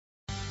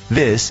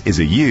This is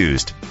a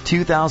used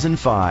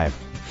 2005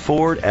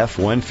 Ford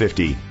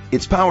F-150.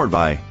 It's powered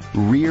by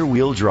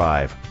rear-wheel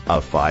drive,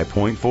 a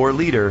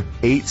 5.4-liter,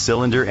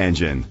 8-cylinder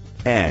engine,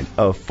 and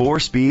a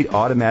 4-speed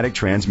automatic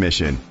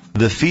transmission.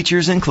 The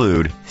features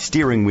include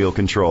steering wheel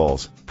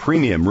controls,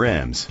 premium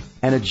rims,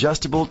 an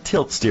adjustable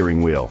tilt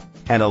steering wheel,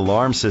 an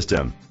alarm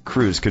system,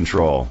 cruise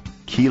control,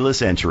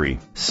 keyless entry,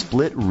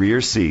 split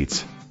rear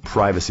seats,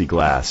 privacy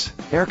glass,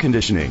 air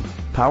conditioning,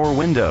 power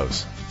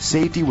windows.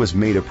 Safety was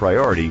made a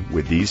priority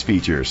with these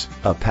features: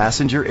 a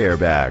passenger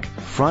airbag,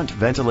 front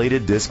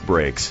ventilated disc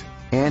brakes,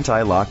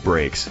 anti-lock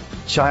brakes,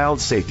 child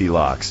safety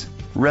locks.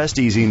 Rest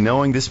easy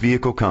knowing this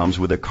vehicle comes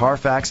with a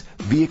Carfax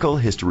Vehicle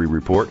History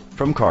Report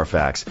from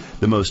Carfax,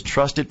 the most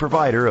trusted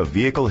provider of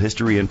vehicle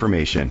history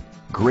information.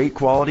 Great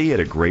quality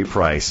at a great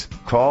price.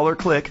 Call or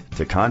click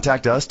to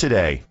contact us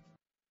today.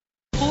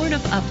 Ford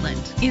of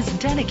Upland is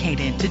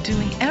dedicated to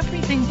doing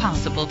everything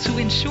possible to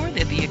ensure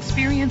that the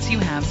experience you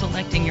have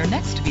selecting your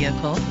next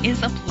vehicle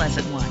is a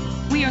pleasant one.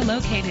 We are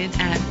located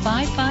at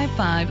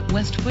 555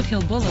 West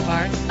Foothill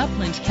Boulevard,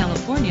 Upland,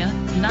 California,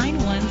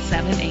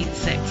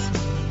 91786.